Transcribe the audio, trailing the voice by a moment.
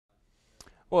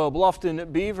Well,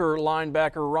 Bluffton Beaver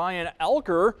linebacker Ryan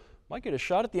Elker might get a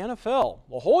shot at the NFL.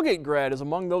 Well, Holgate grad is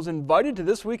among those invited to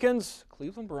this weekend's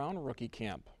Cleveland Brown rookie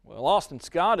camp. Well, Austin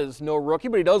Scott is no rookie,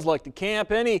 but he does like to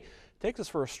camp, and he takes us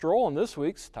for a stroll in this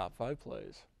week's Top 5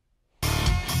 Plays.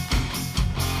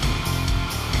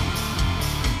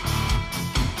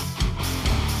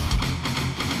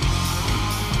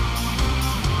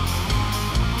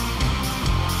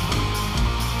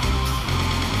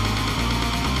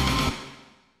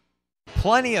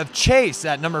 Plenty of chase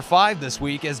at number 5 this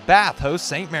week as Bath hosts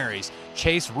St. Mary's.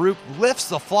 Chase Rook lifts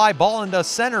the fly ball into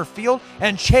center field,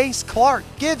 and Chase Clark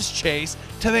gives chase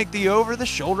to make the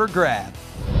over-the-shoulder grab.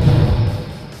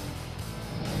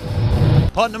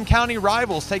 Putnam County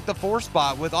rivals take the 4th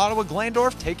spot with Ottawa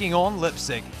Glandorf taking on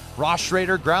Leipzig. Ross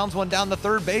Schrader grounds one down the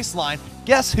third baseline.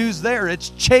 Guess who's there? It's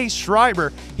Chase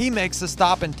Schreiber. He makes the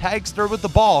stop and tags third with the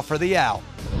ball for the out.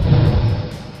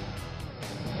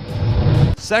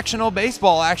 Sectional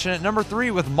baseball action at number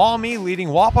 3 with Maumee leading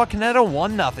Wapakoneta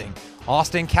 1-0.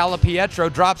 Austin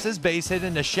Calapietro drops his base hit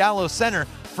into shallow center.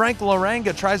 Frank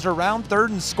Laranga tries to round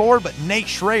third and score, but Nate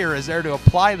Schreier is there to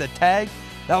apply the tag.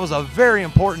 That was a very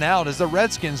important out as the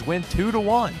Redskins win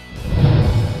 2-1.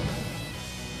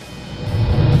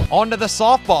 On to the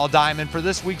softball diamond for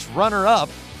this week's runner-up.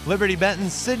 Liberty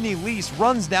Benton's Sydney Lease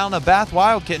runs down a Bath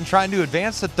Wildkitten trying to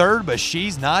advance to third, but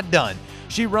she's not done.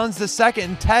 She runs to second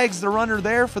and tags the runner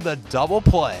there for the double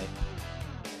play.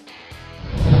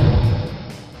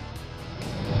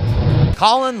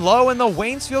 Colin Lowe and the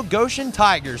Waynesfield Goshen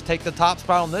Tigers take the top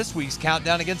spot on this week's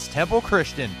countdown against Temple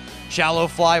Christian. Shallow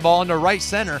fly ball into right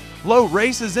center. Lowe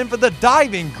races in for the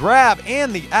diving grab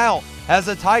and the out as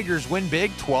the Tigers win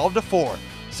big 12-4.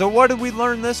 So what did we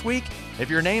learn this week? If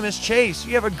your name is Chase,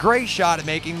 you have a great shot at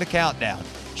making the countdown.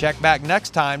 Check back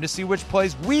next time to see which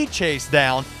plays we chase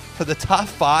down for the top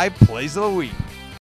 5 plays of the week.